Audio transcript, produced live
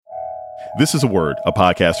This is A Word, a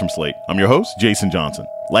podcast from Slate. I'm your host, Jason Johnson.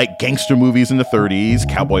 Like gangster movies in the 30s,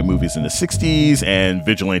 cowboy movies in the 60s, and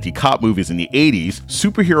vigilante cop movies in the 80s,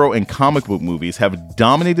 superhero and comic book movies have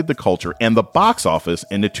dominated the culture and the box office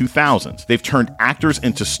in the 2000s. They've turned actors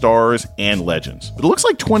into stars and legends. But it looks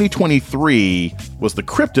like 2023 was the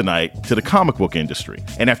kryptonite to the comic book industry.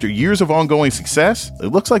 And after years of ongoing success,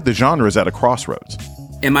 it looks like the genre is at a crossroads.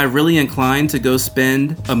 Am I really inclined to go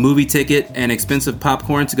spend a movie ticket and expensive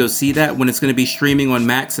popcorn to go see that when it's going to be streaming on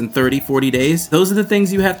Max in 30, 40 days? Those are the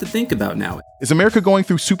things you have to think about now. Is America going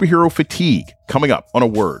through superhero fatigue? Coming up on A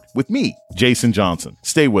Word with me, Jason Johnson.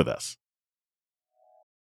 Stay with us.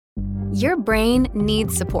 Your brain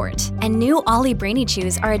needs support, and new Ollie Brainy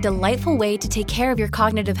Chews are a delightful way to take care of your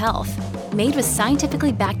cognitive health. Made with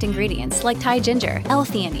scientifically backed ingredients like Thai ginger,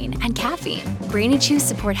 L-theanine, and caffeine, Brainy Chews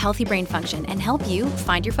support healthy brain function and help you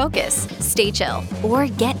find your focus, stay chill, or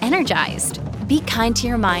get energized. Be kind to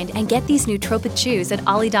your mind and get these nootropic chews at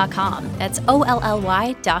ollie.com. That's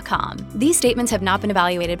OLLY.com. These statements have not been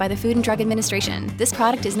evaluated by the Food and Drug Administration. This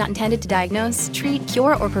product is not intended to diagnose, treat,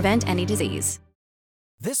 cure, or prevent any disease.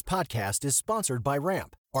 This podcast is sponsored by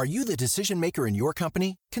Ramp. Are you the decision maker in your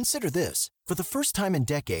company? Consider this. For the first time in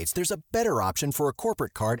decades, there's a better option for a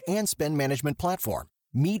corporate card and spend management platform.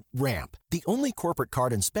 Meet Ramp, the only corporate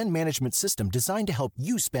card and spend management system designed to help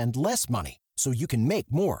you spend less money so you can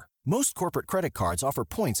make more. Most corporate credit cards offer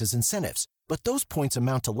points as incentives, but those points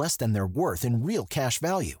amount to less than their worth in real cash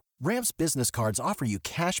value. Ramp's business cards offer you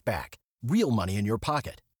cash back, real money in your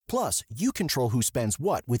pocket. Plus, you control who spends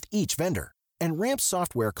what with each vendor. And Ramp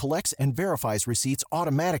software collects and verifies receipts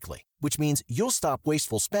automatically, which means you'll stop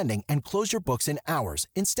wasteful spending and close your books in hours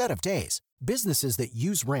instead of days. Businesses that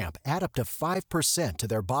use Ramp add up to 5% to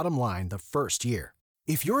their bottom line the first year.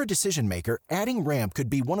 If you're a decision maker, adding Ramp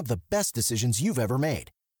could be one of the best decisions you've ever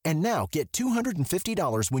made. And now get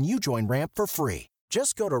 $250 when you join Ramp for free.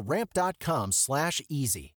 Just go to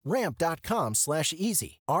ramp.com/easy.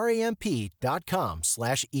 Ramp.com/easy.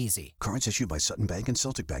 RAMP.com/easy. Cards issued by Sutton Bank and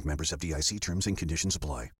Celtic Bank, members FDIC. Terms and conditions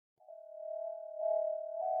apply.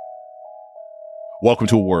 Welcome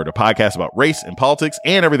to A Word, a podcast about race and politics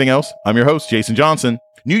and everything else. I'm your host, Jason Johnson.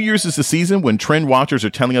 New Year's is the season when trend watchers are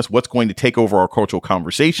telling us what's going to take over our cultural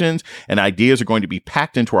conversations, and ideas are going to be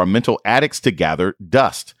packed into our mental attics to gather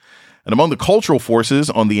dust. And among the cultural forces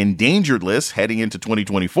on the endangered list heading into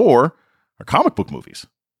 2024 are comic book movies.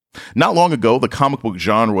 Not long ago, the comic book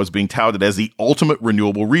genre was being touted as the ultimate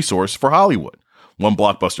renewable resource for Hollywood. One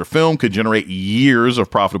blockbuster film could generate years of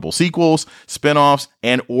profitable sequels, spin-offs,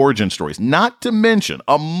 and origin stories, not to mention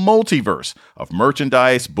a multiverse of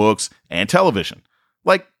merchandise, books, and television.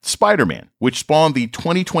 Like Spider-Man, which spawned the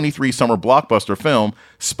 2023 summer blockbuster film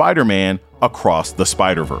Spider-Man Across the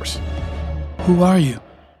Spider-Verse. Who are you?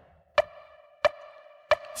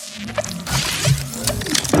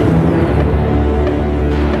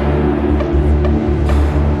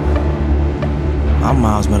 I'm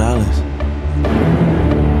Miles Morales.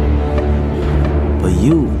 But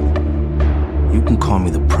you can call me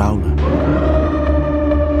the Prowler.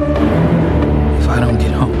 If I don't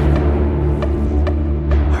get home,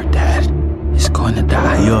 our dad is going to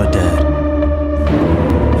die. Your dad.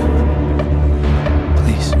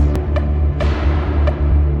 Please.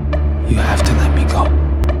 You have to let me go.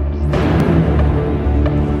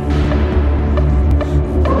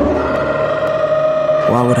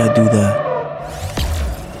 Why would I do that?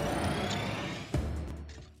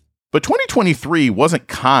 But 2023 wasn't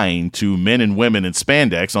kind to men and women in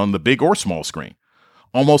spandex on the big or small screen.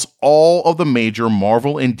 Almost all of the major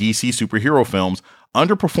Marvel and DC superhero films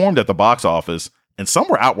underperformed at the box office, and some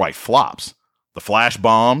were outright flops. The Flash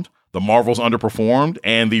bombed, the Marvels underperformed,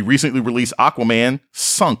 and the recently released Aquaman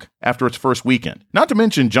sunk after its first weekend. Not to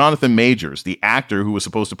mention Jonathan Majors, the actor who was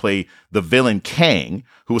supposed to play the villain Kang,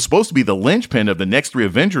 who was supposed to be the linchpin of the next 3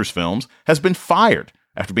 Avengers films, has been fired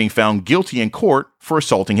after being found guilty in court for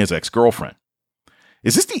assaulting his ex-girlfriend.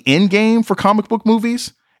 Is this the end game for comic book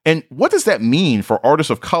movies? And what does that mean for artists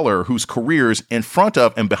of color whose careers in front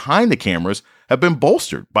of and behind the cameras have been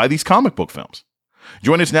bolstered by these comic book films?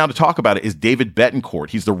 Joining us now to talk about it is David Betancourt.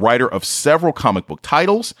 He's the writer of several comic book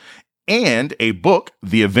titles and a book,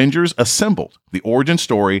 The Avengers Assembled, the origin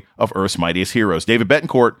story of Earth's Mightiest Heroes. David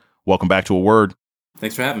Betancourt, welcome back to A Word.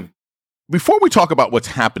 Thanks for having me. Before we talk about what's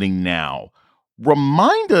happening now,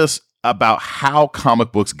 remind us about how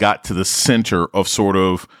comic books got to the center of sort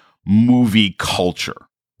of movie culture.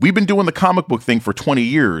 We've been doing the comic book thing for 20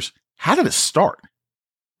 years. How did it start?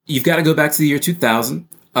 You've got to go back to the year 2000.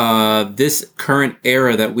 This current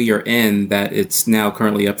era that we are in, that it's now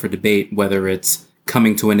currently up for debate, whether it's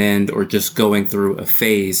coming to an end or just going through a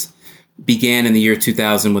phase, began in the year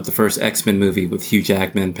 2000 with the first X-Men movie with Hugh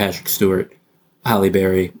Jackman, Patrick Stewart, Halle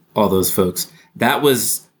Berry, all those folks. That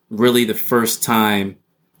was really the first time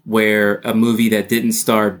where a movie that didn't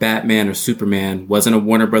star Batman or Superman, wasn't a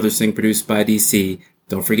Warner Brothers thing produced by DC.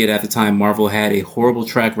 Don't forget, at the time, Marvel had a horrible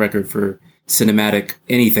track record for cinematic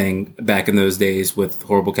anything back in those days, with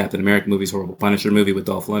horrible Captain America movies, horrible Punisher movie with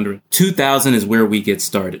Dolph Lundgren. 2000 is where we get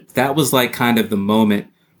started. That was like kind of the moment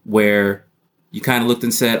where you kind of looked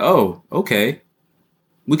and said, oh, okay,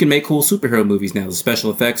 we can make cool superhero movies now. The special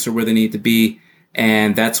effects are where they need to be.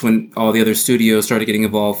 And that's when all the other studios started getting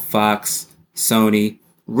involved. Fox, Sony.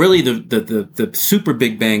 Really, the super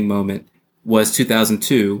big bang moment was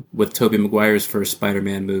 2002 with Tobey Maguire's first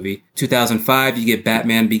Spider-Man movie. 2005, you get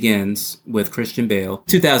Batman Begins with Christian Bale.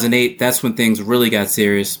 2008, that's when things really got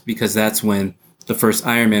serious, because that's when the first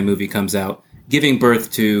Iron Man movie comes out, giving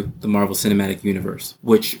birth to the Marvel Cinematic Universe,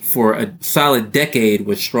 which for a solid decade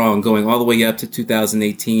was strong, going all the way up to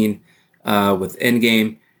 2018 with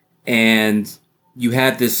Endgame. And you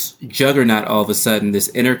had this juggernaut all of a sudden, this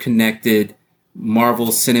interconnected Marvel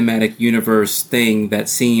Cinematic Universe thing that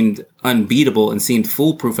seemed unbeatable and seemed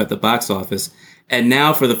foolproof at the box office. And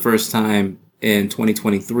now for the first time in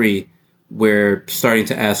 2023, we're starting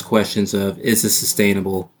to ask questions of, is this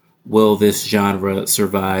sustainable? Will this genre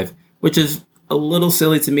survive? Which is a little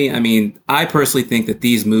silly to me. I mean, I personally think that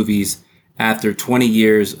these movies, after 20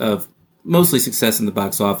 years of mostly success in the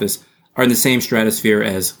box office, are in the same stratosphere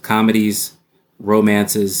as comedies,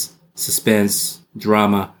 romances, suspense,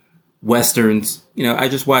 drama, Westerns. You know, I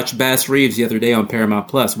just watched Bass Reeves the other day on Paramount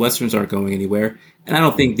Plus. Westerns aren't going anywhere. And I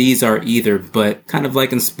don't think these are either. But kind of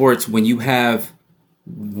like in sports, when you have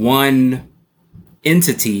one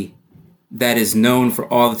entity that is known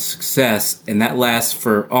for all its success, and that lasts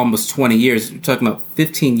for almost 20 years, you're talking about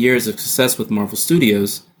 15 years of success with Marvel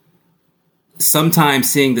Studios, sometimes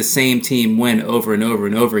seeing the same team win over and over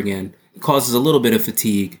and over again causes a little bit of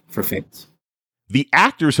fatigue for fans. The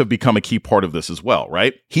actors have become a key part of this as well,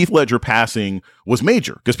 right? Heath Ledger passing was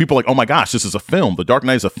major because people are like, oh my gosh, this is a film. The Dark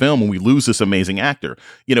Knight is a film and we lose this amazing actor.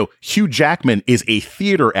 You know, Hugh Jackman is a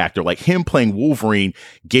theater actor. Like, him playing Wolverine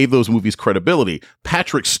gave those movies credibility.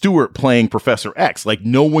 Patrick Stewart playing Professor X, like,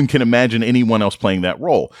 no one can imagine anyone else playing that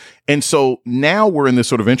role. And so now we're in this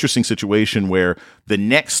sort of interesting situation where the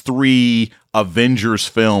next three Avengers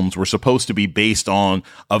films were supposed to be based on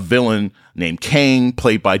a villain named Kang,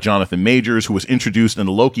 played by Jonathan Majors, who was introduced in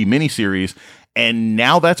the Loki miniseries. And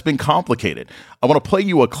now that's been complicated. I want to play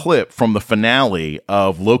you a clip from the finale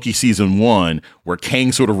of Loki season 1, where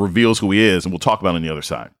Kang sort of reveals who he is, and we'll talk about it on the other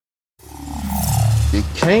side. He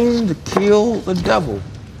came to kill the devil,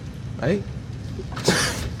 right?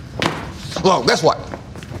 Well, guess what?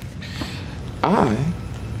 I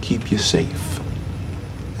keep you safe.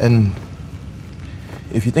 And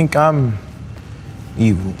if you think I'm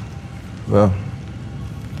evil, well,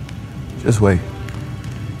 just wait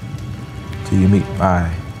till you meet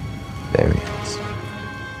my variants.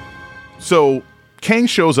 So Kang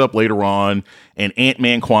shows up later on in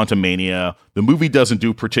Ant-Man Quantumania. The movie doesn't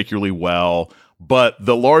do particularly well, but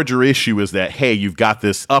the larger issue is that, hey, you've got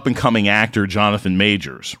this up-and-coming actor, Jonathan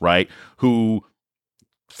Majors, right, who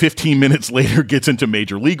 15 minutes later gets into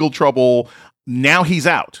major legal trouble. Now he's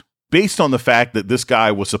out, based on the fact that this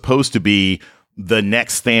guy was supposed to be the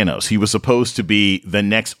next Thanos. He was supposed to be the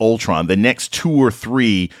next Ultron. The next 2 or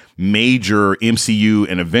 3 major MCU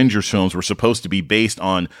and Avengers films were supposed to be based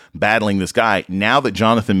on battling this guy. Now that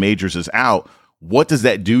Jonathan Majors is out, what does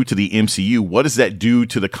that do to the MCU? What does that do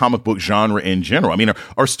to the comic book genre in general? I mean,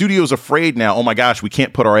 are studios afraid now, oh my gosh, we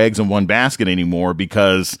can't put our eggs in one basket anymore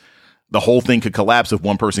because the whole thing could collapse if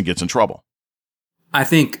one person gets in trouble? I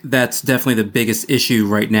think that's definitely the biggest issue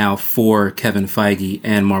right now for Kevin Feige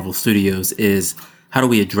and Marvel Studios is, how do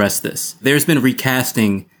we address this? There's been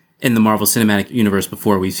recasting in the Marvel Cinematic Universe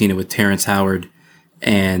before. We've seen it with Terrence Howard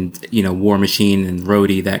and, you know, War Machine and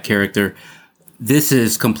Rhodey, that character. This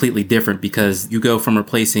is completely different because you go from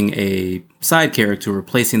replacing a side character to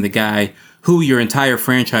replacing the guy who your entire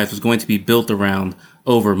franchise was going to be built around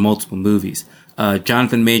over multiple movies.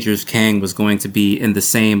 Jonathan Majors' Kang was going to be in the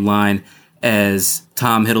same line as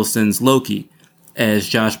Tom Hiddleston's Loki, as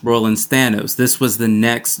Josh Brolin's Thanos. This was the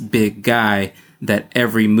next big guy that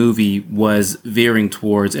every movie was veering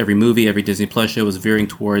towards. Every movie, every Disney Plus show was veering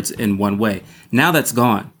towards in one way. Now that's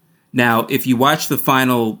gone. Now, if you watch the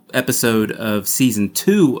final episode of season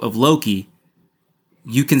 2 of Loki,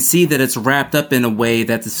 you can see that it's wrapped up in a way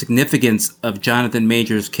that the significance of Jonathan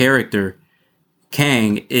Majors' character,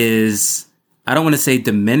 Kang, is, I don't want to say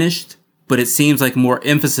diminished, but it seems like more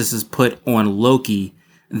emphasis is put on Loki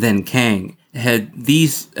than Kang. Had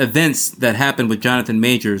these events that happened with Jonathan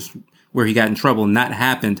Majors where he got in trouble and that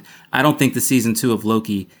happened, I don't think the season 2 of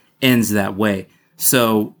Loki ends that way.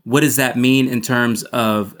 So what does that mean in terms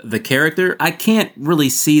of the character? I can't really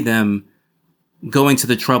see them going to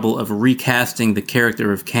the trouble of recasting the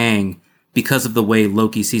character of Kang because of the way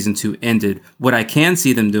Loki season 2 ended. What I can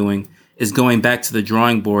see them doing is going back to the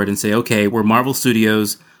drawing board and say, okay, we're Marvel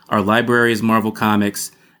Studios, our library is Marvel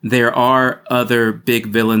Comics. There are other big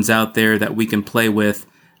villains out there that we can play with.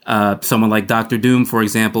 Someone like Doctor Doom, for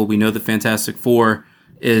example. We know the Fantastic Four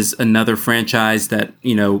is another franchise that,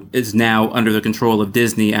 is now under the control of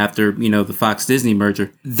Disney after, the Fox Disney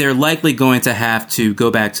merger. They're likely going to have to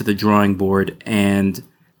go back to the drawing board, and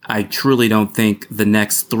I truly don't think the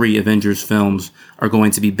next 3 Avengers films are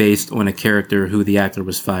going to be based on a character who the actor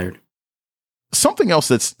was fired. Something else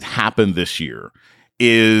that's happened this year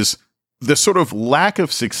is the sort of lack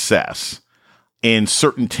of success in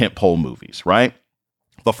certain tentpole movies, right?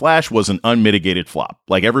 The Flash was an unmitigated flop.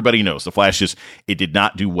 Like everybody knows, The Flash it did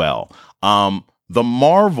not do well. The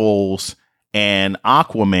Marvels and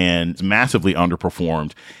Aquaman massively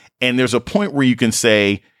underperformed. And there's a point where you can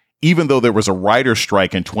say, even though there was a writer's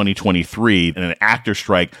strike in 2023 and an actor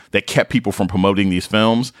strike that kept people from promoting these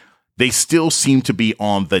films, they still seem to be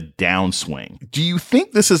on the downswing. Do you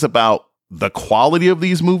think this is about the quality of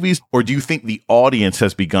these movies, or do you think the audience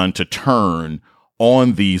has begun to turn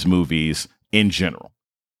on these movies in general?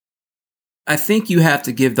 I think you have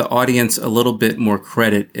to give the audience a little bit more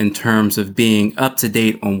credit in terms of being up to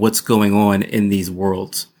date on what's going on in these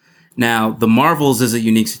worlds. Now, The Marvels is a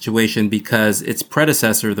unique situation because its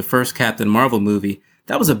predecessor, the first Captain Marvel movie,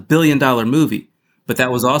 that was $1 billion movie. But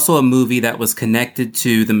that was also a movie that was connected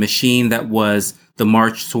to the machine that was the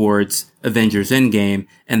march towards Avengers Endgame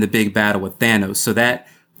and the big battle with Thanos. So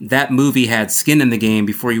that movie had skin in the game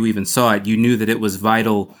before you even saw it. You knew that it was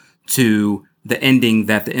vital to the ending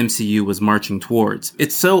that the MCU was marching towards.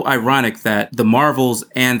 It's so ironic that the Marvels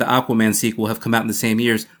and the Aquaman sequel have come out in the same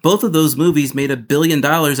years. Both of those movies made $1 billion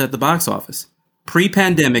at the box office.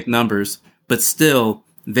 Pre-pandemic numbers, but still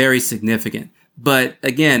very significant. But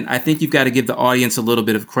again, I think you've got to give the audience a little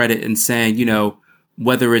bit of credit in saying,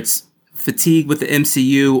 whether it's fatigue with the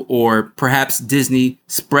MCU or perhaps Disney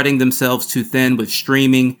spreading themselves too thin with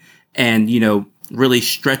streaming and, really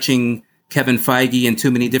stretching Kevin Feige in too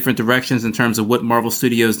many different directions in terms of what Marvel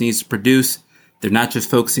Studios needs to produce. They're not just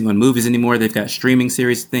focusing on movies anymore. They've got streaming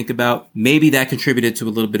series to think about. Maybe that contributed to a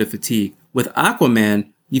little bit of fatigue. With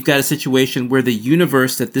Aquaman, you've got a situation where the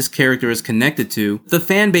universe that this character is connected to, the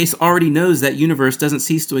fan base already knows that universe doesn't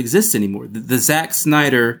cease to exist anymore. The Zack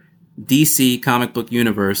Snyder DC comic book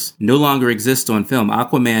universe no longer exists on film.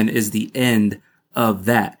 Aquaman is the end of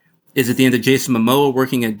that. Is it the end of Jason Momoa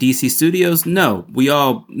working at DC Studios? No. We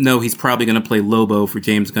all know he's probably going to play Lobo for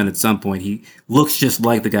James Gunn at some point. He looks just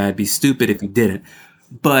like the guy. It'd be stupid if he didn't.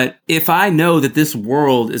 But if I know that this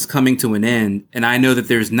world is coming to an end and I know that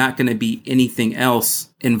there's not going to be anything else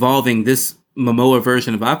involving this Momoa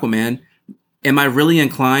version of Aquaman, am I really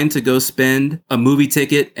inclined to go spend a movie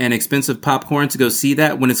ticket and expensive popcorn to go see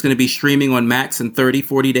that when it's going to be streaming on Max in 30,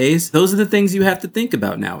 40 days? Those are the things you have to think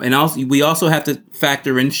about now. And also, we also have to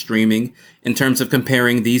factor in streaming in terms of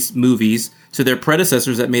comparing these movies to their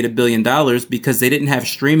predecessors that made $1 billion because they didn't have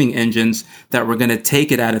streaming engines that were going to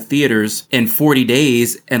take it out of theaters in 40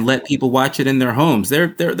 days and let people watch it in their homes.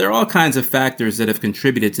 There are all kinds of factors that have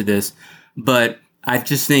contributed to this, but I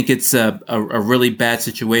just think it's a really bad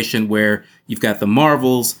situation where you've got the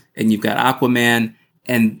Marvels and you've got Aquaman,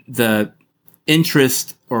 and the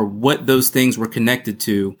interest or what those things were connected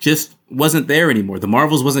to just wasn't there anymore. The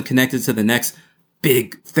Marvels wasn't connected to the next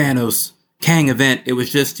big Thanos Kang event. It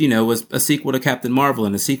was just, was a sequel to Captain Marvel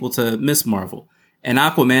and a sequel to Miss Marvel. And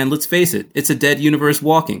Aquaman, let's face it, it's a dead universe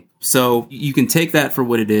walking. So you can take that for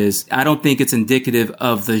what it is. I don't think it's indicative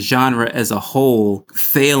of the genre as a whole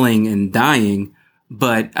failing and dying.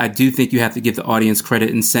 But I do think you have to give the audience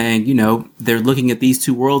credit in saying, they're looking at these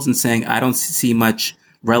two worlds and saying, I don't see much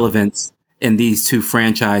relevance in these two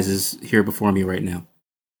franchises here before me right now.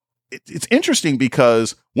 It's interesting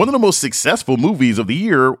because one of the most successful movies of the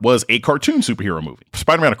year was a cartoon superhero movie.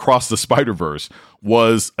 Spider-Man Across the Spider-Verse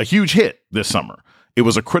was a huge hit this summer. It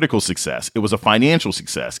was a critical success. It was a financial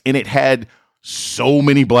success. And it had so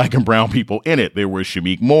many black and brown people in it. There was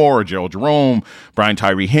Shameik Moore, Gerald Jerome, Brian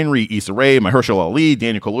Tyree Henry, Issa Rae, Mahershala Ali,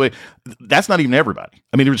 Daniel Kaluuya. That's not even everybody.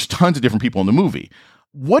 I mean, there was tons of different people in the movie.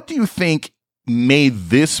 What do you think made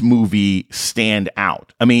this movie stand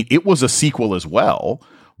out? I mean, it was a sequel as well,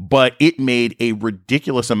 but it made a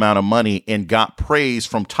ridiculous amount of money and got praise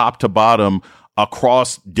from top to bottom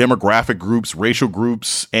across demographic groups, racial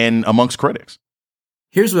groups, and amongst critics.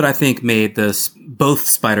 Here's what I think made both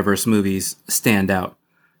Spider-Verse movies stand out.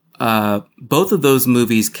 both of those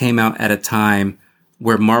movies came out at a time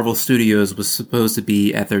where Marvel Studios was supposed to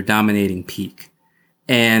be at their dominating peak.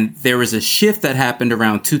 And there was a shift that happened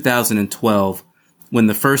around 2012 when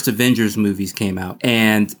the first Avengers movies came out.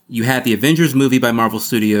 And you had the Avengers movie by Marvel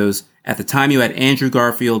Studios. At the time, you had Andrew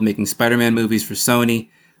Garfield making Spider-Man movies for Sony.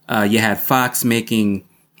 You had Fox making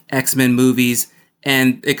X-Men movies.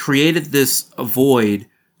 And it created this void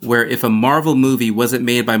where if a Marvel movie wasn't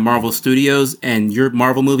made by Marvel Studios and your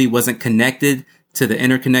Marvel movie wasn't connected to the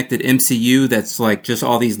interconnected MCU that's like just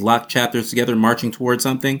all these locked chapters together marching towards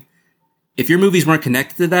something, if your movies weren't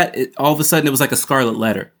connected to that, all of a sudden it was like a scarlet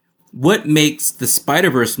letter. What makes the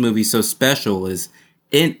Spider-Verse movie so special is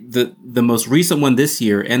in the most recent one this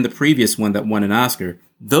year and the previous one that won an Oscar,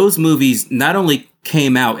 those movies not only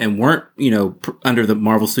came out and weren't, under the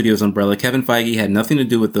Marvel Studios umbrella. Kevin Feige had nothing to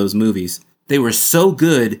do with those movies. They were so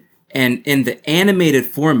good. And in the animated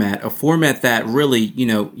format, a format that really,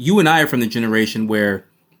 you and I are from the generation where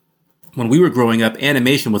when we were growing up,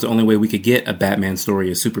 animation was the only way we could get a Batman story,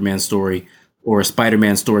 a Superman story, or a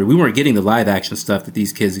Spider-Man story. We weren't getting the live action stuff that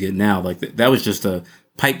these kids get now. Like that was just a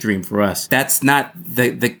pipe dream for us. That's not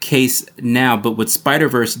the case now. But what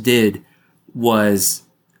Spider-Verse did was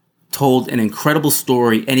told an incredible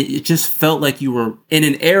story, and it just felt like you were in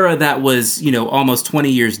an era that was, almost 20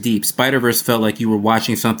 years deep. Spider-Verse felt like you were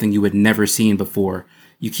watching something you had never seen before.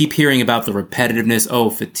 You keep hearing about the repetitiveness,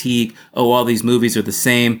 fatigue, all these movies are the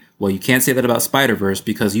same. Well, you can't say that about Spider-Verse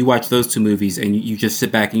because you watch those two movies and you just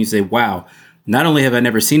sit back and you say, wow, not only have I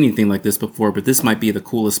never seen anything like this before, but this might be the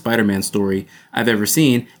coolest Spider-Man story I've ever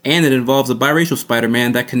seen. And it involves a biracial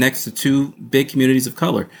Spider-Man that connects to two big communities of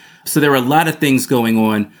color. So there were a lot of things going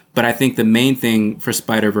on, but I think the main thing for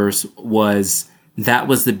Spider-Verse was that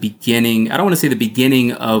was the beginning. I don't want to say the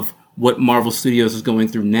beginning of what Marvel Studios is going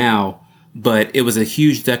through now, but it was a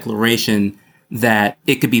huge declaration that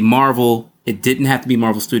it could be Marvel, it didn't have to be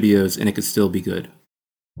Marvel Studios, and it could still be good.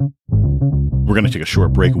 We're going to take a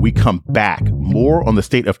short break. When we come back, more on the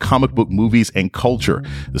state of comic book movies and culture.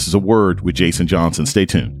 This is A Word with Jason Johnson. Stay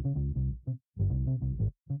tuned.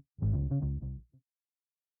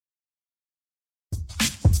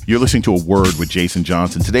 You're listening to A Word with Jason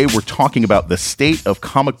Johnson. Today, we're talking about the state of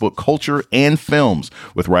comic book culture and films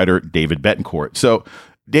with writer David Betancourt. So,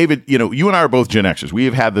 David, you and I are both Gen Xers. We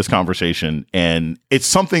have had this conversation, and it's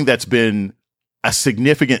something that's been a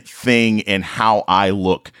significant thing in how I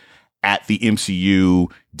look at the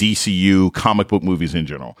MCU, DCU, comic book movies in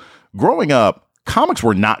general. Growing up, comics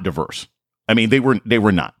were not diverse. I mean, they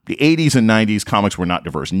were not. The 80s and 90s comics were not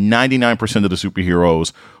diverse. 99% of the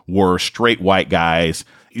superheroes were straight white guys,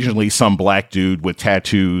 usually some black dude with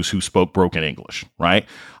tattoos who spoke broken English, right?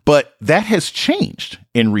 But that has changed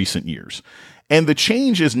in recent years. And the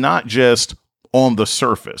change is not just on the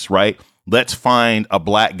surface, right? Let's find a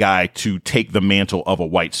black guy to take the mantle of a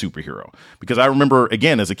white superhero. Because I remember,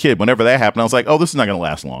 again, as a kid, whenever that happened, I was like, oh, this is not going to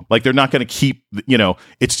last long. Like, they're not going to keep,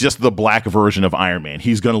 it's just the black version of Iron Man.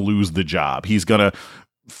 He's going to lose the job. He's going to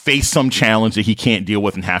face some challenge that he can't deal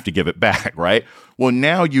with and have to give it back, right? Well,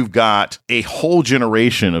 now you've got a whole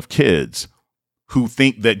generation of kids who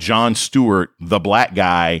think that John Stewart, the black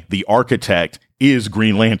guy, the architect, is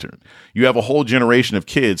Green Lantern. You have a whole generation of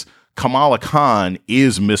kids. Kamala Khan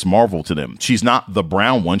is Miss Marvel to them. She's not the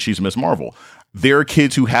brown one. She's Miss Marvel. There are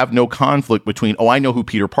kids who have no conflict between, I know who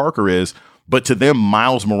Peter Parker is, but to them,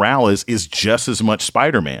 Miles Morales is just as much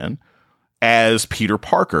Spider-Man as Peter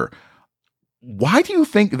Parker. Why do you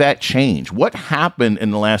think that changed? What happened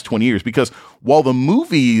in the last 20 years? Because while the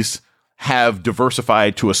movies have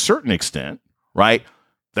diversified to a certain extent, right,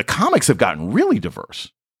 the comics have gotten really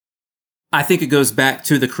diverse. I think it goes back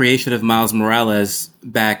to the creation of Miles Morales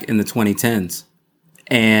back in the 2010s.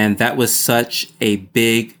 And that was such a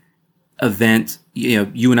big event.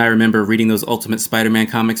 You and I remember reading those Ultimate Spider-Man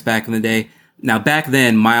comics back in the day. Now, back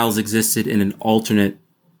then, Miles existed in an alternate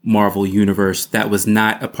Marvel universe that was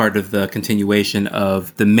not a part of the continuation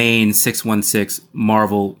of the main 616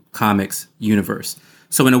 Marvel Comics universe.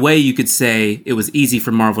 So in a way, you could say it was easy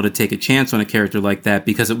for Marvel to take a chance on a character like that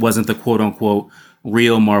because it wasn't the quote-unquote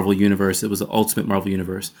real Marvel universe. It was the Ultimate Marvel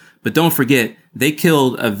universe. But don't forget, they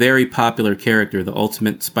killed a very popular character, the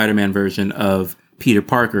Ultimate Spider-Man version of Peter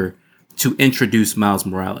Parker, to introduce Miles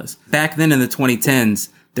Morales. Back then in the 2010s,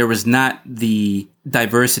 there was not the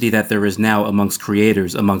diversity that there is now amongst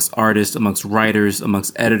creators, amongst artists, amongst writers,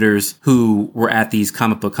 amongst editors who were at these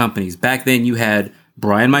comic book companies. Back then, you had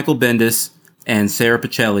Brian Michael Bendis and Sarah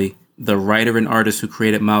Pichelli, the writer and artist who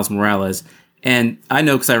created Miles Morales. And I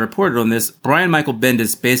know because I reported on this, Brian Michael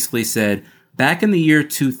Bendis basically said, back in the year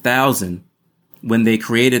 2000, when they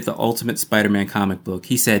created the Ultimate Spider-Man comic book,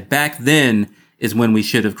 he said, back then, is when we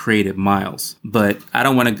should have created Miles. But I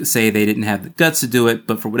don't want to say they didn't have the guts to do it,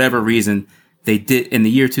 but for whatever reason, they did. In the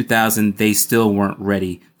year 2000, they still weren't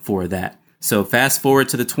ready for that. So fast forward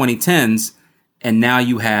to the 2010s, and now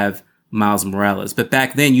you have Miles Morales. But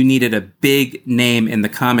back then, you needed a big name in the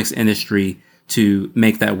comics industry to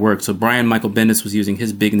make that work. So Brian Michael Bendis was using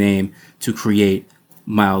his big name to create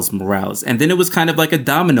Miles Morales. And then it was kind of like a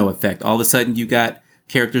domino effect. All of a sudden, you got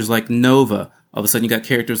characters like Nova. All of a sudden, you got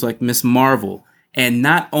characters like Miss Marvel. And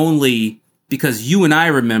not only because you and I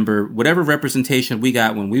remember whatever representation we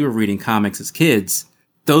got when we were reading comics as kids,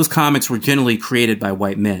 those comics were generally created by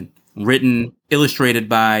white men, written, illustrated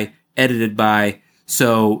by, edited by.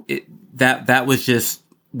 So that was just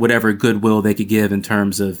whatever goodwill they could give in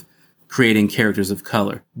terms of creating characters of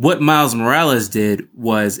color. What Miles Morales did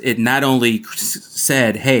was it not only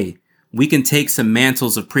said, hey, we can take some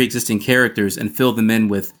mantles of pre-existing characters and fill them in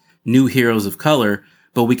with new heroes of color,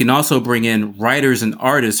 but we can also bring in writers and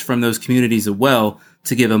artists from those communities as well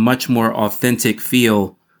to give a much more authentic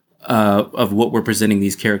feel of what we're presenting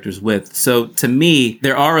these characters with. So to me,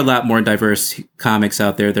 there are a lot more diverse comics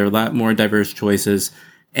out there. There are a lot more diverse choices.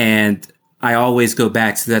 And I always go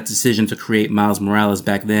back to that decision to create Miles Morales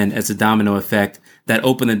back then as a domino effect that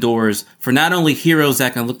opened the doors for not only heroes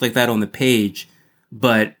that can look like that on the page,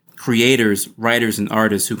 but creators, writers, and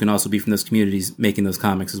artists who can also be from those communities making those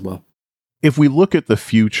comics as well. If we look at the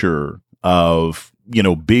future of,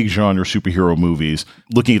 big genre superhero movies,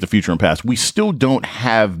 looking at the future and past, we still don't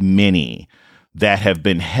have many that have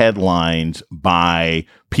been headlined by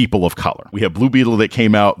people of color. We have Blue Beetle that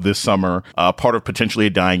came out this summer, part of potentially a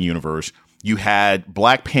dying universe. You had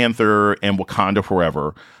Black Panther and Wakanda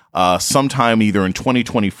Forever. Sometime either in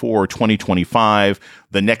 2024 or 2025,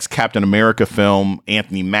 the next Captain America film,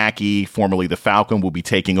 Anthony Mackie, formerly the Falcon, will be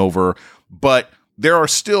taking over. But there are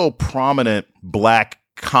still prominent Black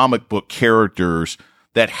comic book characters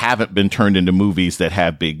that haven't been turned into movies that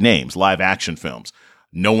have big names, live action films.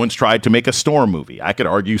 No one's tried to make a Storm movie. I could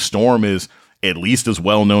argue Storm is at least as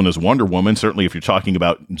well known as Wonder Woman, certainly if you're talking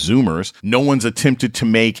about Zoomers. No one's attempted to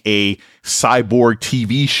make a cyborg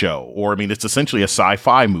TV show, it's essentially a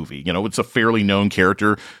sci-fi movie. It's a fairly known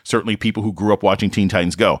character, certainly people who grew up watching Teen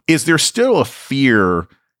Titans Go. Is there still a fear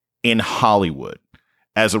in Hollywood?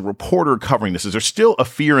 As a reporter covering this, is there still a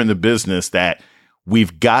fear in the business that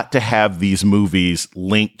we've got to have these movies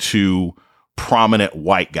linked to prominent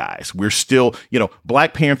white guys? We're still,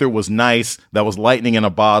 Black Panther was nice. That was lightning in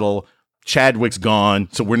a bottle. Chadwick's gone,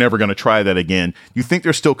 so we're never going to try that again. You think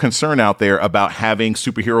there's still concern out there about having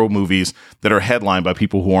superhero movies that are headlined by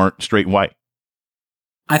people who aren't straight and white?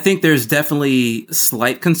 I think there's definitely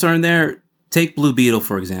slight concern there. Take Blue Beetle,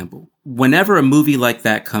 for example. Whenever a movie like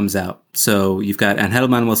that comes out, so you've got Angel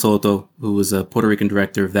Manuel Soto, who was a Puerto Rican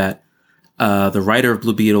director of that. The writer of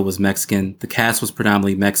Blue Beetle was Mexican. The cast was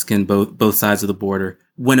predominantly Mexican, both sides of the border.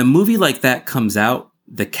 When a movie like that comes out,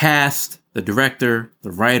 the cast, the director,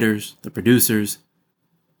 the writers, the producers,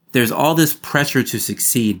 there's all this pressure to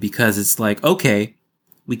succeed because it's like, okay,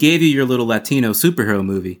 we gave you your little Latino superhero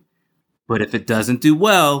movie, but if it doesn't do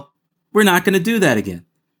well, we're not going to do that again.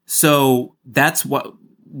 So that's what,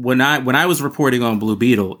 when I was reporting on Blue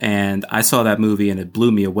Beetle and I saw that movie and it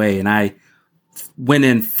blew me away, and I went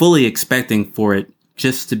in fully expecting for it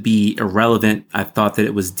just to be irrelevant. I thought that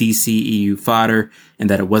it was DCEU fodder and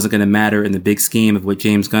that it wasn't going to matter in the big scheme of what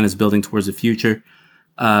James Gunn is building towards the future.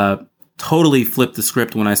 Totally flipped the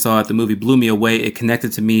script when I saw it. The movie blew me away. It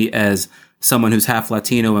connected to me as someone who's half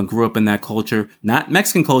Latino and grew up in that culture, not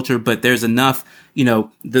Mexican culture, but there's enough,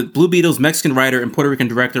 the Blue Beetle's Mexican writer and Puerto Rican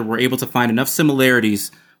director were able to find enough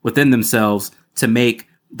similarities within themselves to make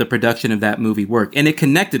the production of that movie work. And it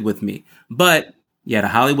connected with me. But you had a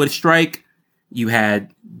Hollywood strike. You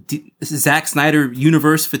had Zack Snyder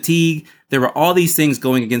universe fatigue. There were all these things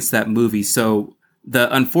going against that movie. So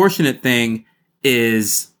the unfortunate thing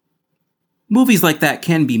is movies like that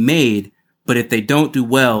can be made, but if they don't do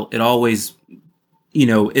well, it always,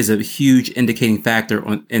 is a huge indicating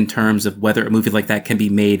factor in terms of whether a movie like that can be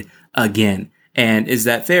made again. And is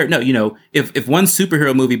that fair? No, if one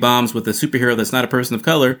superhero movie bombs with a superhero that's not a person of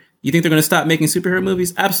color, you think they're going to stop making superhero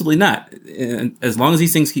movies? Absolutely not. And as long as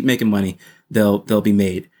these things keep making money, they'll be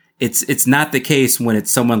made. It's not the case when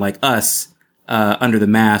it's someone like us under the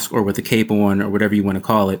mask or with a cape on or whatever you want to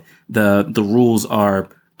call it. The rules are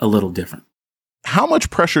a little different. How much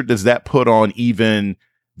pressure does that put on even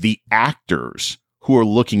the actors who are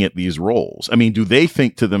looking at these roles? I mean, do they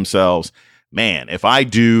think to themselves, man, if I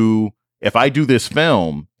do this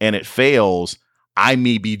film and it fails, I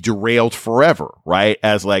may be derailed forever, right?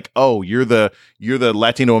 As like, oh, you're the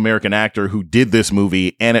Latino American actor who did this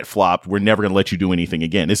movie and it flopped. We're never going to let you do anything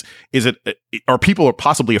again. Are people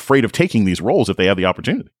possibly afraid of taking these roles if they have the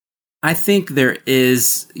opportunity? I think there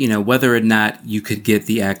is, whether or not you could get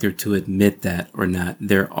the actor to admit that or not,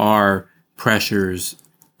 there are pressures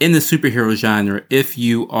in the superhero genre if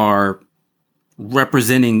you are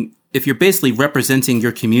if you're basically representing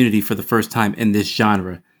your community for the first time in this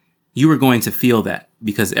genre. You are going to feel that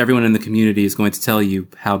because everyone in the community is going to tell you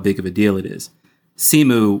how big of a deal it is.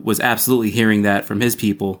 Simu was absolutely hearing that from his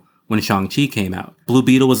people when Shang-Chi came out. Blue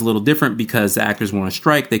Beetle was a little different because the actors were on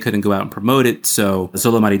strike. They couldn't go out and promote it. So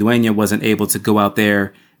Zola Maridueña wasn't able to go out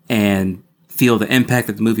there and feel the impact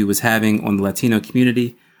that the movie was having on the Latino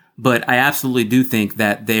community. But I absolutely do think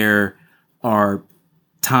that there are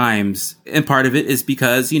times, and part of it is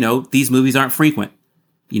because, these movies aren't frequent.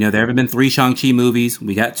 There haven't been 3 Shang-Chi movies.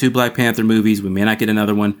 We got 2 Black Panther movies. We may not get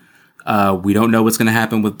another one. We don't know what's going to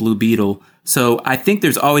happen with Blue Beetle. So I think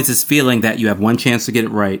there's always this feeling that you have one chance to get it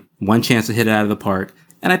right, one chance to hit it out of the park.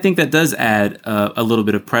 And I think that does add a little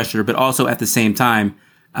bit of pressure. But also at the same time,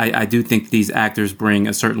 I do think these actors bring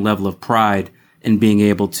a certain level of pride in being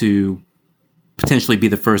able to potentially be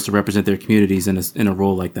the first to represent their communities in a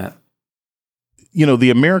role like that. The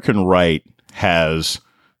American right has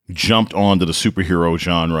jumped onto the superhero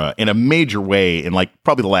genre in a major way in like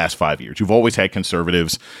probably the last 5 years. You've always had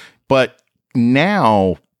conservatives, but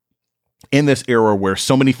now in this era where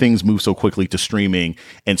so many things move so quickly to streaming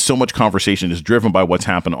and so much conversation is driven by what's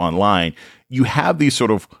happened online, you have these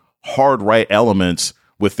sort of hard right elements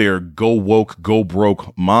with their go woke, go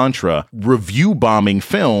broke mantra, review bombing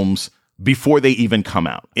films before they even come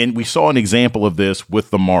out. And we saw an example of this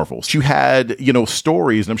with the Marvels. You had,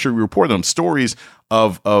 stories, and I'm sure we reported them, stories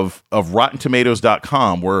of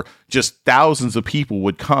RottenTomatoes.com where just thousands of people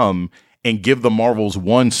would come and give the Marvels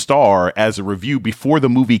 1 star as a review before the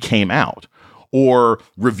movie came out. Or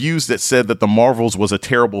reviews that said that the Marvels was a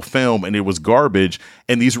terrible film and it was garbage.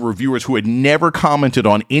 And these were reviewers who had never commented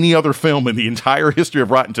on any other film in the entire history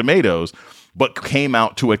of Rotten Tomatoes, but came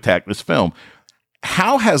out to attack this film.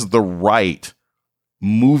 How has the right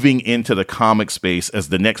moving into the comic space as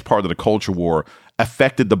the next part of the culture war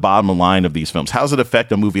affected the bottom line of these films? How does it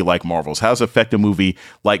affect a movie like Marvels? How does it affect a movie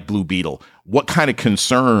like Blue Beetle? What kind of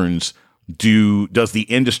concerns does the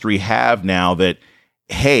industry have now that,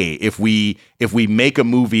 hey, if we make a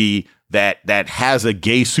movie that has a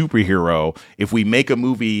gay superhero, if we make a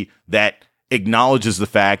movie that acknowledges the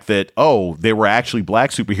fact that, oh, they were actually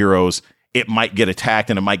black superheroes, it might get attacked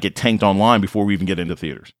and it might get tanked online before we even get into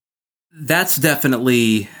theaters? That's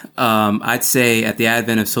definitely, I'd say, at the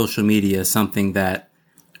advent of social media, something that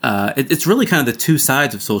it's really kind of the two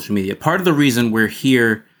sides of social media. Part of the reason we're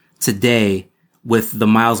here today with the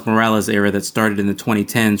Miles Morales era that started in the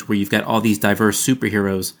 2010s, where you've got all these diverse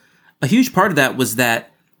superheroes, a huge part of that was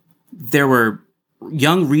that there were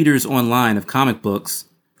young readers online of comic books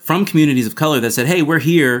from communities of color that said, hey, we're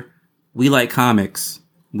here, we like comics,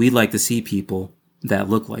 we like to see people that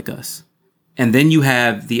look like us. And then you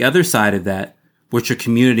have the other side of that, which are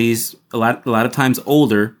communities a lot of times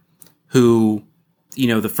older, who,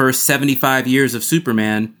 the first 75 years of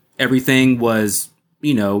Superman, everything was,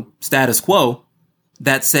 status quo,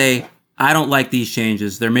 that say, I don't like these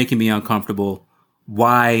changes. They're making me uncomfortable.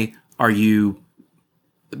 Why are you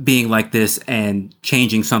being like this and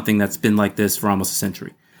changing something that's been like this for almost a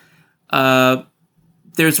century?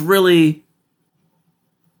 There's really,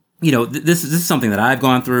 this is something that I've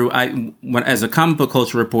gone through. As a comic book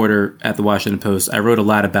culture reporter at the Washington Post, I wrote a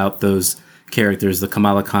lot about those characters, the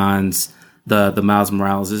Kamala Khans, the Miles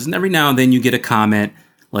Moraleses, and every now and then you get a comment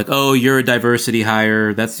like, oh, you're a diversity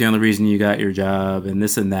hire, that's the only reason you got your job, and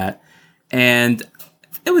this and that. And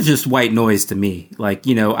it was just white noise to me. Like,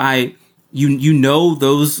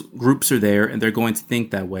 those groups are there and they're going to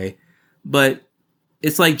think that way. But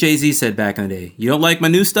it's like Jay-Z said back in the day, you don't like my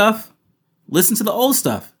new stuff? Listen to the old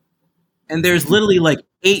stuff. And there's literally like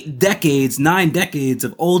 9 decades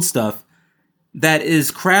of old stuff that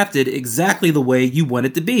is crafted exactly the way you want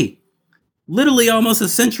it to be. Literally almost a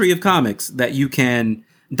century of comics that you can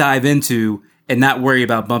dive into and not worry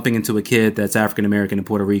about bumping into a kid that's African American and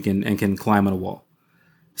Puerto Rican and can climb on a wall.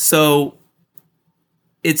 So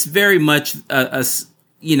it's very much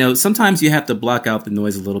sometimes you have to block out the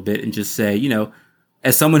noise a little bit and just say,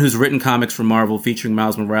 as someone who's written comics for Marvel featuring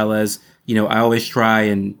Miles Morales, I always try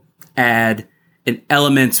and add an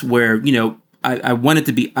element where, I want it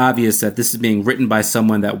to be obvious that this is being written by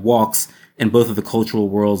someone that walks in both of the cultural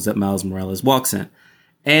worlds that Miles Morales walks in.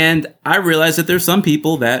 And I realize that there's some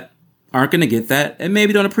people that aren't going to get that and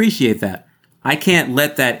maybe don't appreciate that. I can't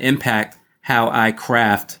let that impact how I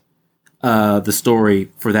craft the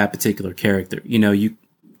story for that particular character. You know,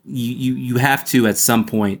 you have to at some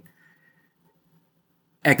point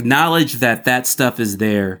acknowledge that stuff is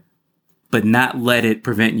there, but not let it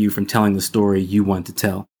prevent you from telling the story you want to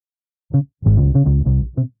tell.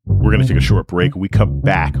 We're going to take a short break. When we come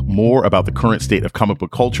back, more about the current state of comic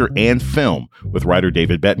book culture and film with writer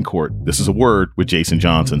David Betancourt. This is A Word with Jason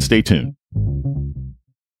Johnson. Stay tuned.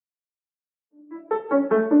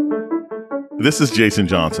 This is Jason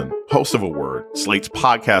Johnson, host of A Word, Slate's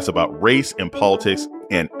podcast about race and politics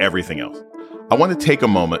and everything else. I want to take a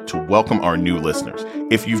moment to welcome our new listeners.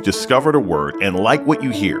 If you've discovered A Word and like what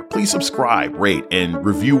you hear, please subscribe, rate, and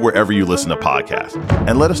review wherever you listen to podcasts.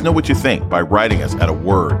 And let us know what you think by writing us at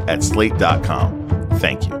aword@slate.com.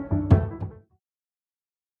 Thank you.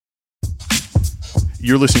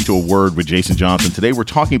 You're listening to A Word with Jason Johnson. Today, we're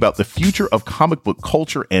talking about the future of comic book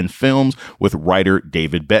culture and films with writer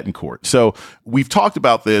David Betancourt. So we've talked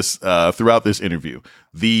about this throughout this interview.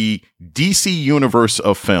 The DC universe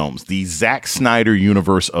of films, the Zack Snyder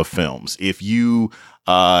universe of films. If you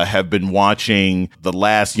have been watching the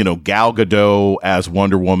last, Gal Gadot as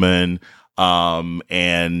Wonder Woman,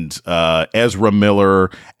 and Ezra Miller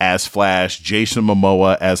as Flash, Jason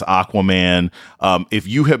Momoa as Aquaman. If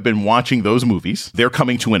you have been watching those movies, they're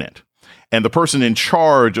coming to an end. And the person in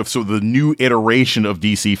charge of sort of the new iteration of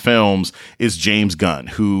DC films is James Gunn,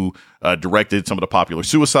 who directed some of the popular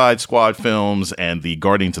Suicide Squad films and the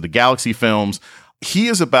Guardians of the Galaxy films. He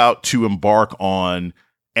is about to embark on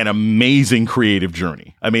an amazing creative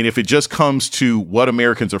journey. I mean, if it just comes to what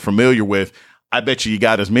Americans are familiar with, I bet you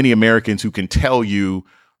got as many Americans who can tell you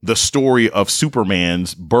the story of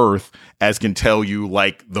Superman's birth as can tell you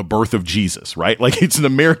like the birth of Jesus, right? Like it's an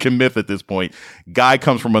American myth at this point. Guy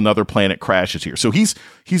comes from another planet, crashes here. So he's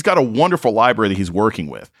got a wonderful library that he's working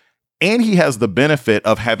with. And he has the benefit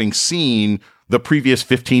of having seen the previous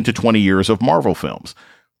 15 to 20 years of Marvel films.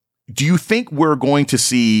 Do you think we're going to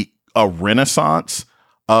see a renaissance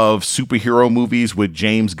of superhero movies with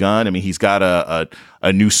James Gunn? I mean, he's got a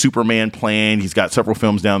new Superman plan. He's got several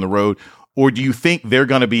films down the road. Or do you think they're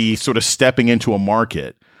going to be sort of stepping into a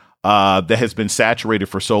market that has been saturated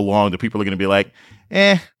for so long that people are going to be like,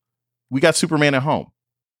 we got Superman at home?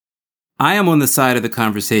 I am on the side of the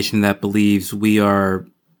conversation that believes we are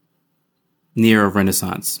near a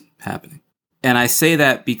renaissance happening. And I say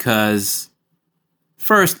that because,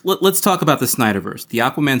 first, let's talk about the Snyderverse. The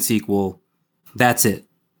Aquaman sequel, that's it.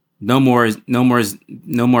 No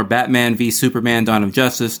more Batman v Superman, Dawn of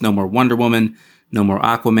Justice. No more Wonder Woman. No more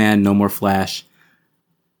Aquaman. No more Flash.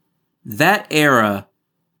 That era,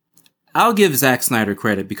 I'll give Zack Snyder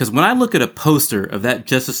credit because when I look at a poster of that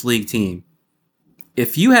Justice League team,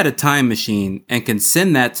 if you had a time machine and can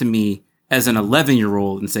send that to me as an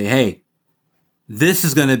 11-year-old and say, hey, this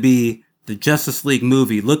is going to be the Justice League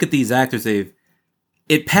movie. Look at these actors. It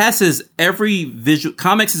passes every visual.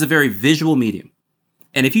 Comics is a very visual medium.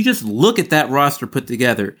 And if you just look at that roster put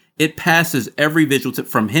together, it passes every visual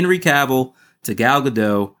from Henry Cavill to Gal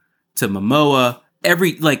Gadot to Momoa.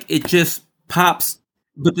 It just pops.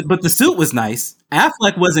 But the suit was nice.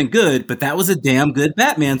 Affleck wasn't good, but that was a damn good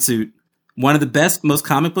Batman suit. One of the best, most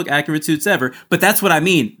comic book accurate suits ever. But that's what I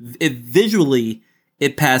mean. Visually,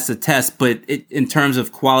 it passed the test, but in terms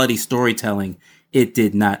of quality storytelling, it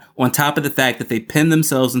did not. On top of the fact that they pinned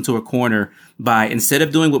themselves into a corner by, instead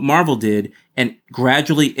of doing what Marvel did and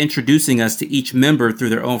gradually introducing us to each member through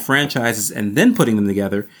their own franchises and then putting them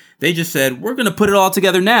together, they just said, we're going to put it all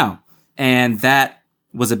together now. And that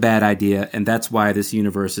was a bad idea. And that's why this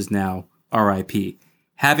universe is now RIP.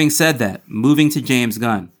 Having said that, moving to James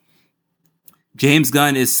Gunn. James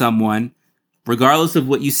Gunn is someone, regardless of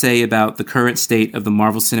what you say about the current state of the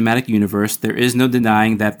Marvel Cinematic Universe, there is no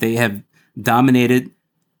denying that they have dominated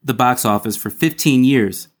the box office for 15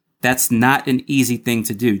 years. That's not an easy thing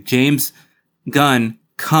to do. James Gunn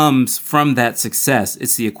comes from that success.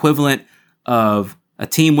 It's the equivalent of a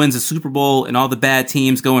team wins a Super Bowl and all the bad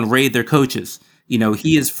teams go and raid their coaches.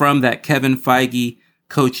 He is from that Kevin Feige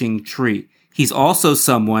coaching tree. He's also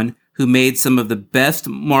someone who made some of the best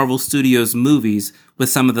Marvel Studios movies with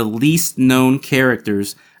some of the least known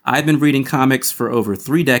characters. I've been reading comics for over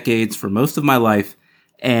 3 decades for most of my life,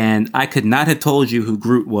 and I could not have told you who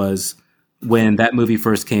Groot was when that movie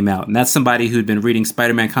first came out. And that's somebody who'd been reading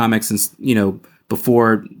Spider-Man comics since,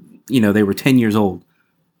 before, they were 10 years old.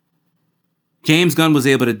 James Gunn was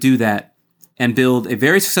able to do that and build a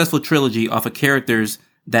very successful trilogy off of characters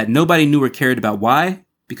that nobody knew or cared about. Why?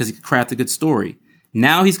 Because he could craft a good story.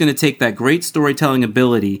 Now he's going to take that great storytelling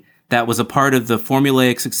ability that was a part of the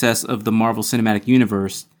formulaic success of the Marvel Cinematic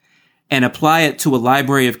Universe and apply it to a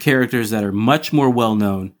library of characters that are much more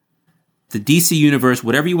well-known the DC universe,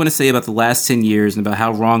 whatever you want to say about the last 10 years and about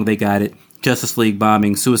how wrong they got it, Justice League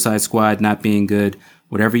bombing, Suicide Squad not being good,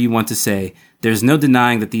 whatever you want to say, there's no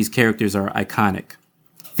denying that these characters are iconic.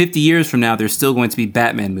 50 years from now, there's still going to be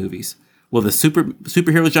Batman movies. Will the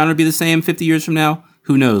superhero genre be the same 50 years from now?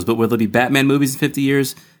 Who knows? But will there be Batman movies in 50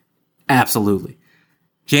 years? Absolutely.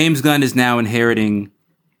 James Gunn is now inheriting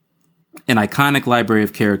an iconic library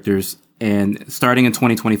of characters, and starting in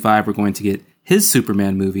 2025, we're going to get his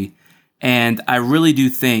Superman movie. And I really do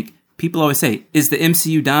think, people always say, is the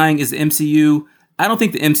MCU dying? Is the MCU... I don't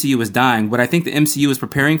think the MCU is dying. What I think the MCU is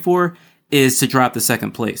preparing for is to drop to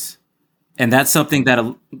second place. And that's something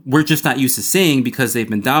that we're just not used to seeing because they've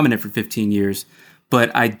been dominant for 15 years.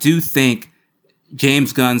 But I do think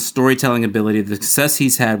James Gunn's storytelling ability, the success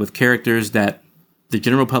he's had with characters that the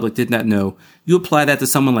general public did not know, you apply that to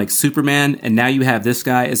someone like Superman, and now you have this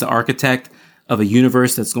guy as the architect of a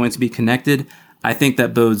universe that's going to be connected. I think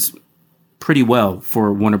that bodes pretty well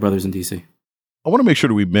for Warner Brothers and DC. I want to make sure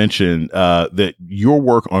that we mention that your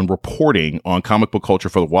work on reporting on comic book culture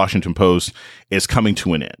for the Washington Post is coming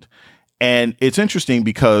to an end. And it's interesting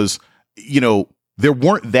because, you know, there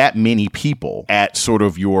weren't that many people at sort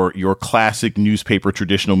of your classic newspaper,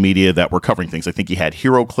 traditional media that were covering things. I think you had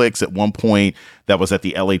HeroClix at one point that was at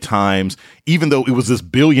the LA Times, even though it was this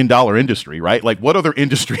 $1 billion industry, right? Like, what other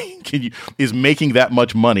industry is making that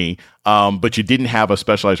much money, but you didn't have a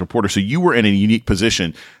specialized reporter? So you were in a unique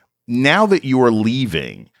position. Now that you are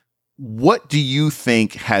leaving, what do you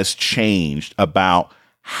think has changed about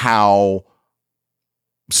how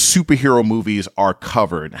superhero movies are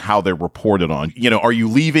covered, how they're reported on? You know, are you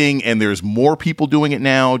leaving and there's more people doing it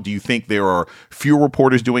now? Do you think there are fewer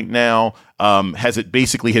reporters doing it now?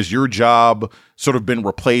 Has your job sort of been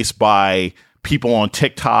replaced by people on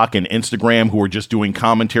TikTok and Instagram who are just doing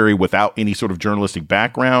commentary without any sort of journalistic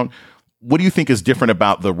background? What do you think is different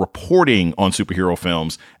about the reporting on superhero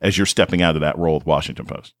films as you're stepping out of that role at Washington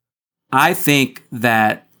Post? I think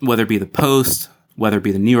that whether it be the Post, whether it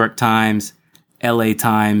be the New York Times, LA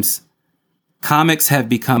Times, comics have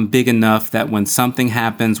become big enough that when something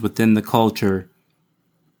happens within the culture,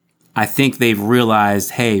 I think they've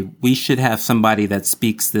realized, hey, we should have somebody that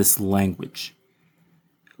speaks this language.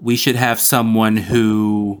 We should have someone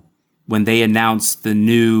who, when they announce the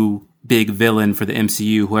new big villain for the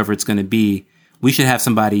MCU, whoever it's going to be, we should have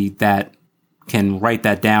somebody that can write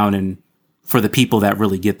that down and for the people that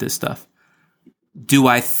really get this stuff. Do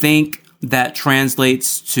I think that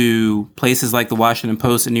translates to places like the Washington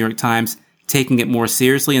Post and New York Times taking it more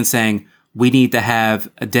seriously and saying, we need to have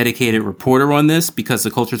a dedicated reporter on this because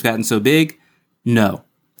the culture's gotten so big? No.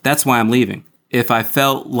 That's why I'm leaving. If I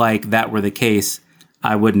felt like that were the case,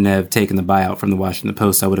 I wouldn't have taken the buyout from the Washington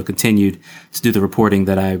Post. I would have continued to do the reporting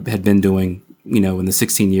that I had been doing, you know, in the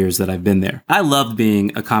 16 years that I've been there. I loved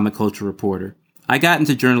being a comic culture reporter. I got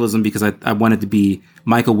into journalism because I wanted to be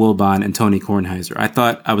Michael Wilbon and Tony Kornheiser. I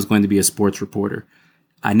thought I was going to be a sports reporter.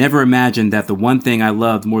 I never imagined that the one thing I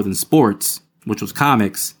loved more than sports, which was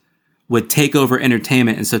comics, would take over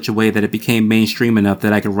entertainment in such a way that it became mainstream enough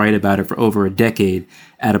that I could write about it for over a decade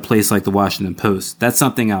at a place like the Washington Post. That's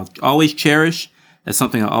something I'll always cherish. That's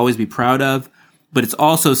something I'll always be proud of. But it's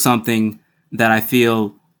also something that I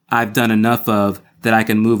feel I've done enough of that I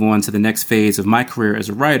can move on to the next phase of my career as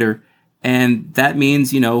a writer. And that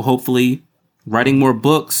means, you know, hopefully writing more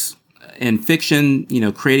books and fiction, you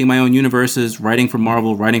know, creating my own universes, writing for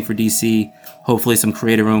Marvel, writing for DC, hopefully some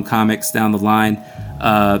creator-owned comics down the line.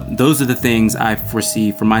 Those are the things I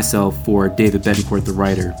foresee for myself for David Betancourt, the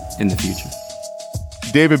writer, in the future.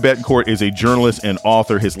 David Betancourt is a journalist and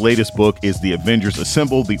author. His latest book is The Avengers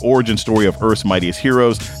Assemble, the origin story of Earth's mightiest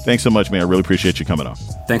heroes. Thanks so much, man. I really appreciate you coming on.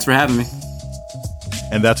 Thanks for having me.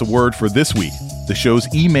 And that's a word for this week. The show's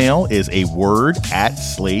email is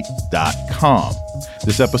aword@slate.com.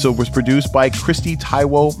 This episode was produced by Christy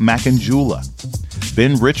Taiwo Makanjula.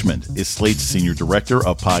 Ben Richmond is Slate's Senior Director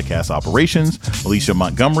of Podcast Operations. Alicia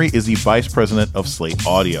Montgomery is the Vice President of Slate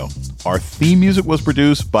Audio. Our theme music was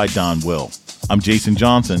produced by Don Will. I'm Jason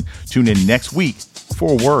Johnson. Tune in next week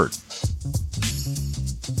for a word.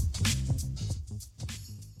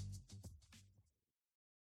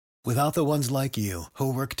 Without the ones like you,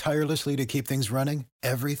 who work tirelessly to keep things running,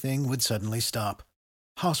 everything would suddenly stop.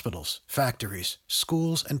 Hospitals, factories,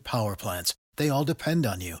 schools, and power plants, they all depend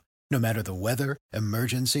on you. No matter the weather,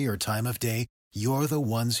 emergency, or time of day, you're the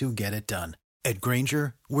ones who get it done. At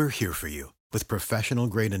Grainger, we're here for you with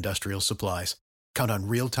professional-grade industrial supplies. Count on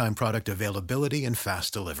real-time product availability and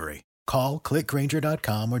fast delivery. Call, click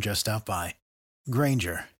Grainger.com, or just stop by.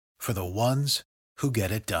 Grainger, for the ones who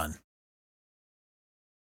get it done.